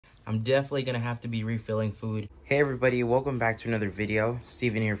I'm definitely gonna have to be refilling food. Hey everybody, welcome back to another video.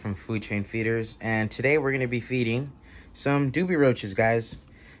 Steven here from Food Chain Feeders, and today we're gonna be feeding some Dubia roaches, guys.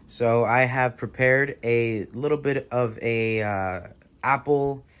 So I have prepared a little bit of a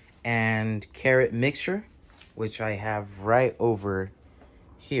apple and carrot mixture, which I have right over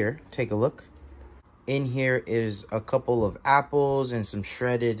here. Take a look. In here is a couple of apples and some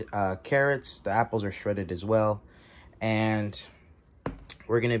shredded carrots. The apples are shredded as well. And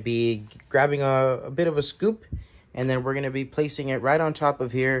we're going to be grabbing a bit of a scoop, and then we're going to be placing it right on top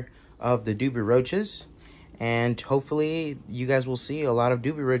of here of the Dubia roaches. And hopefully you guys will see a lot of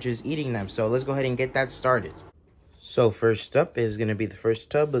Dubia roaches eating them. So let's go ahead and get that started. So first up is going to be the first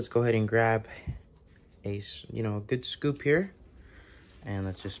tub. Let's go ahead and grab a good scoop here. And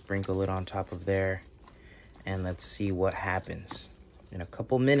let's just sprinkle it on top of there. And let's see what happens. In a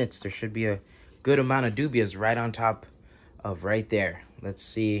couple minutes, there should be a good amount of dubias right on top of right there. Let's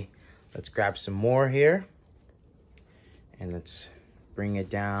see. Let's grab some more here. And let's bring it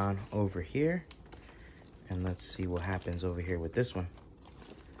down over here. And let's see what happens over here with this one.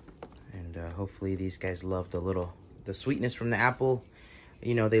 And hopefully these guys love the sweetness from the apple.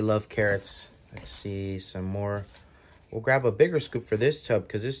 You know, they love carrots. Let's see some more. We'll grab a bigger scoop for this tub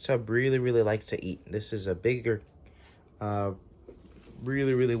because this tub really likes to eat. This is a bigger,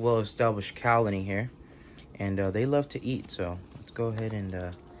 really well-established colony here. And they love to eat. So let's go ahead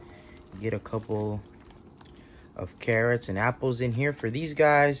and get a couple of carrots and apples in here for these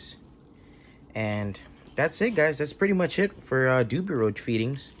guys. And that's it, guys. That's pretty much it for Dubia roach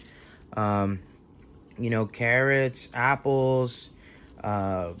feedings. You know, carrots, apples,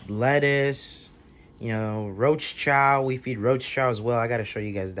 lettuce, you know, roach chow. We feed roach chow as well. I got to show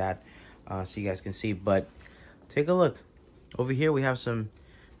you guys that so you guys can see. But take a look. Over here we have some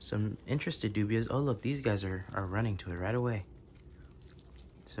interested dubias. Oh, look, these guys are running to it right away.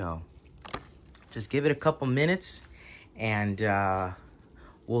 So just give it a couple minutes and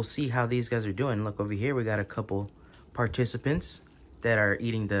we'll see how these guys are doing. Look, over here we got a couple participants that are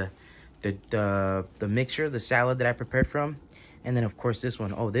eating the mixture, the salad that I prepared from. And then of course this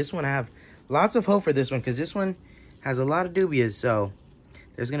one. Oh, this one I have lots of hope for this one because this one has a lot of dubias. So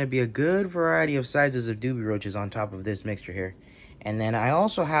there's going to be a good variety of sizes of Dubia roaches on top of this mixture here. And then I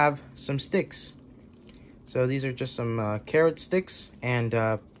also have some sticks. So these are just some carrot sticks.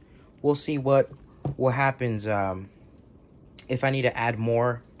 And we'll see what happens if I need to add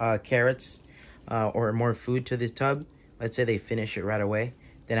more carrots or more food to this tub. Let's say they finish it right away.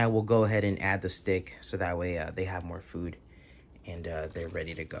 Then I will go ahead and add the stick so that way they have more food and they're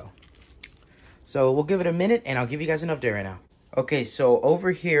ready to go. So we'll give it a minute and I'll give you guys an update right now. Okay, so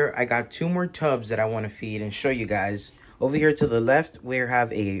over here I got 2 more tubs that I want to feed and show you guys. Over here to the left we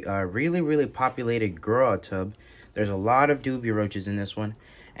have a really populated grow out tub. There's a lot of Dubia roaches in this one.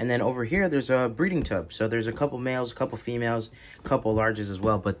 And then over here there's a breeding tub. So there's a couple males, a couple females, a couple larges as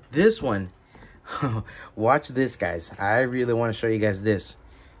well. But this one, watch this, guys. I really want to show you guys this.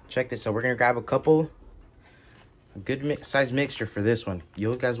 Check this out. We're going to grab a good size mixture for this one.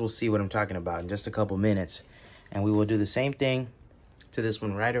 You guys will see what I'm talking about in just a couple minutes. And we will do the same thing to this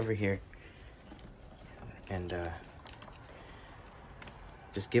one right over here. And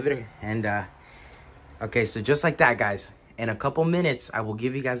just give it okay, so just like that, guys. In a couple minutes, I will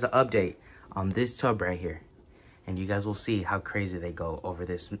give you guys an update on this tub right here. And you guys will see how crazy they go over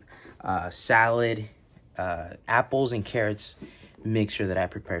this salad, apples and carrots mixture that I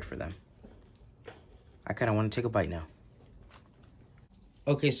prepared for them. I kind of want to take a bite now.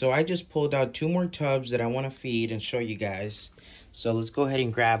 Okay, so I just pulled out 2 more tubs that I want to feed and show you guys. So let's go ahead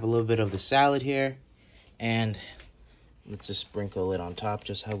and grab a little bit of the salad here. And let's just sprinkle it on top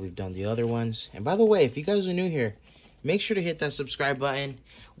just how we've done the other ones. And by the way, if you guys are new here, make sure to hit that subscribe button.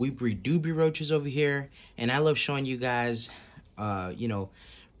 We breed Dubia roaches over here. And I love showing you guys, you know,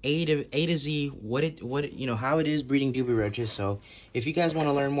 A to Z, how it is breeding Dubia roaches. So if you guys want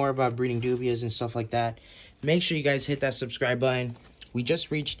to learn more about breeding dubias and stuff like that, make sure you guys hit that subscribe button. We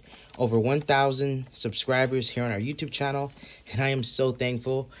just reached over 1,000 subscribers here on our YouTube channel, and I am so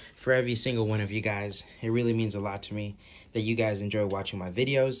thankful for every single one of you guys. It really means a lot to me that you guys enjoy watching my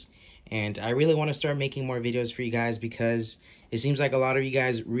videos, and I really want to start making more videos for you guys because it seems like a lot of you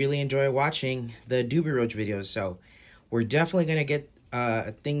guys really enjoy watching the Dubia roach videos. So we're definitely going to get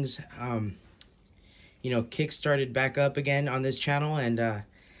things, kick-started back up again on this channel, and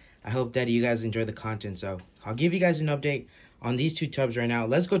I hope that you guys enjoy the content. So I'll give you guys an update on these 2 tubs right now.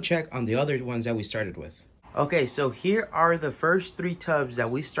 Let's go check on the other ones that we started with. Okay, so here are the first 3 tubs that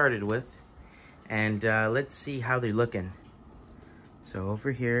we started with, and let's see how they're looking. So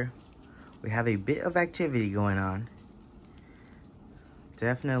over here we have a bit of activity going on.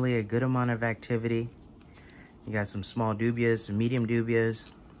 Definitely a good amount of activity. You got some small dubias, some medium dubias,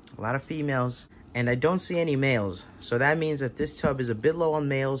 a lot of females, and I don't see any males. So that means that this tub is a bit low on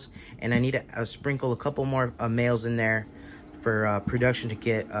males, and I need to sprinkle a couple more males in there for production to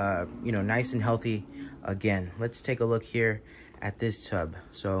get, you know, nice and healthy again. Let's take a look here at this tub.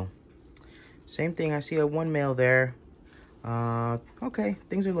 So same thing, I see one male there. Okay,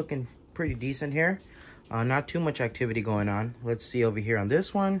 things are looking pretty decent here. Not too much activity going on. Let's see over here on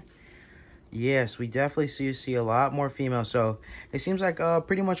this one. Yes, we definitely see a lot more females. So it seems like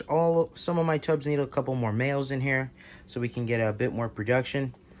pretty much some of my tubs need a couple more males in here so we can get a bit more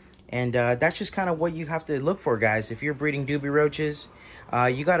production. And that's just kind of what you have to look for, guys. If you're breeding Dubia roaches,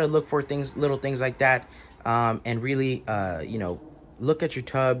 you got to look for little things like that, and really, you know, look at your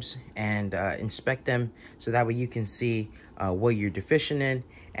tubs and inspect them so that way you can see what you're deficient in,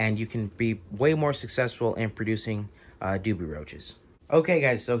 and you can be way more successful in producing Dubia roaches. Okay,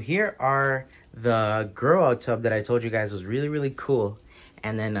 guys, so here are the grow-out tub that I told you guys was really, really cool.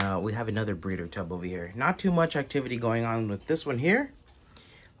 And then we have another breeder tub over here. Not too much activity going on with this one here.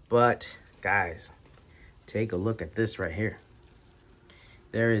 But, guys, take a look at this right here.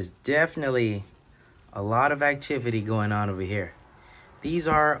 There is definitely a lot of activity going on over here. These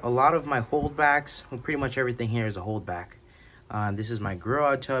are a lot of my holdbacks. Well, pretty much everything here is a holdback. This is my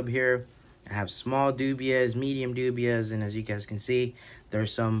grow-out tub here. I have small dubias, medium dubias, and as you guys can see,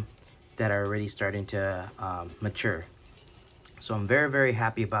 there's some that are already starting to mature. So I'm very, very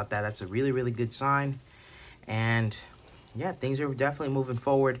happy about that. That's a really, really good sign. And yeah, things are definitely moving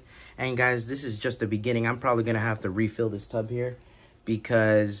forward. And guys, this is just the beginning. I'm probably gonna have to refill this tub here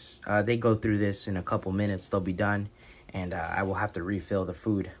because they go through this in a couple minutes. They'll be done, and I will have to refill the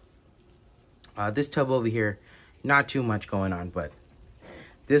food. This tub over here, not too much going on, but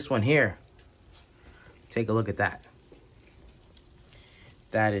this one here, take a look at that.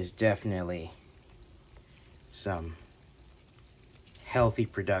 That is definitely some healthy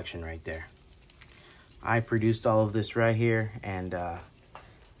production right there. I produced all of this right here, and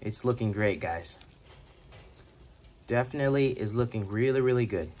it's looking great, guys. Definitely is looking really, really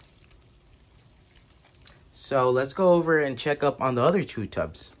good. So let's go over and check up on the other two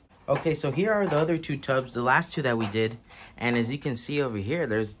tubs. Okay, so here are the other two tubs, the last two that we did. And as you can see over here,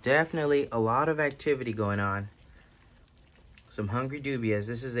 there's definitely a lot of activity going on. Some hungry dubias.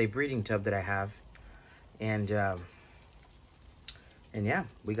 This is a breeding tub that I have. And yeah,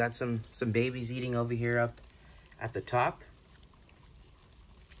 we got some babies eating over here up at the top.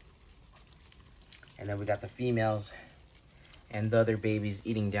 And then we got the females and the other babies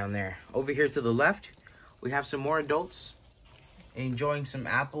eating down there. Over here to the left, we have some more adults enjoying some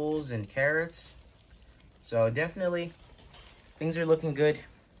apples and carrots. So definitely things are looking good.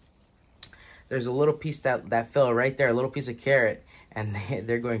 There's a little piece that fell right there, a little piece of carrot, and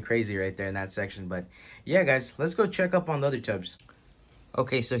they're going crazy right there in that section. But yeah, guys, let's go check up on the other tubs.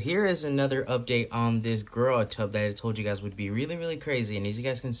 Okay, so here is another update on this grow-out tub that I told you guys would be really, really crazy. And as you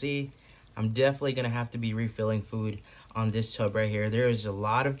guys can see, I'm definitely gonna have to be refilling food on this tub right here. There is a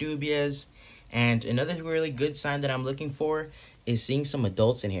lot of dubias, and another really good sign that I'm looking for is seeing some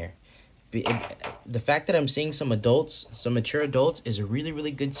adults in here. The fact that I'm seeing some adults, some mature adults, is a really,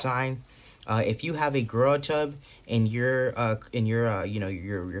 really good sign. If you have a grow tub in your you know,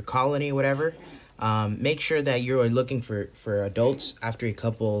 your colony, whatever, make sure that you are looking for adults after a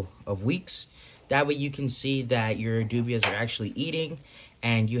couple of weeks. That way you can see that your dubias are actually eating,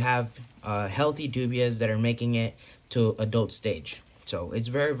 and you have healthy dubias that are making it to adult stage. So it's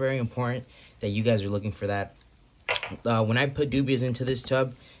very, very important that you guys are looking for that. When I put dubias into this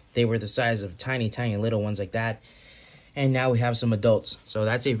tub, they were the size of tiny, tiny little ones like that. And now we have some adults. So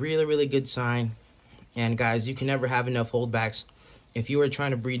that's a really, really good sign. And guys, you can never have enough holdbacks. If you are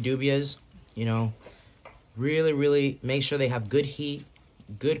trying to breed dubias, you know, really, really make sure they have good heat,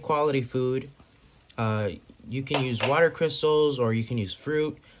 good quality food. You can use water crystals, or you can use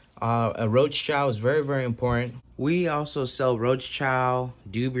fruit. A roach chow is very, very important. We also sell roach chow,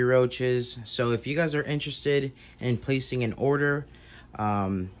 Dubia roaches. So if you guys are interested in placing an order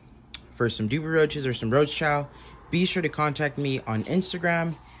for some Dubia roaches or some roach chow, be sure to contact me on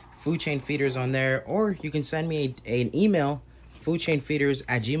Instagram, Food Chain Feeders on there, or you can send me an email,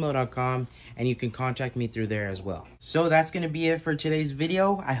 foodchainfeeders@gmail.com, and you can contact me through there as well. So that's going to be it for today's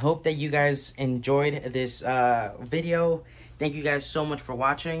video. I hope that you guys enjoyed this video. Thank you guys so much for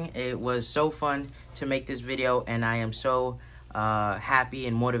watching. It was so fun to make this video, and I am so happy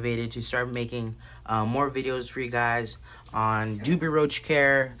and motivated to start making more videos for you guys on Dubia roach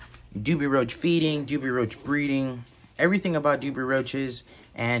care, Dubia roach feeding, Dubia roach breeding, everything about Dubia roaches.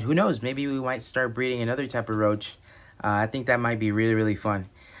 And who knows, maybe we might start breeding another type of roach I think that might be really, really fun.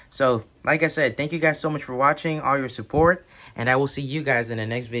 So, like I said, thank you guys so much for watching, all your support, and I will see you guys in the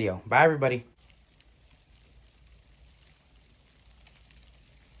next video. Bye, everybody.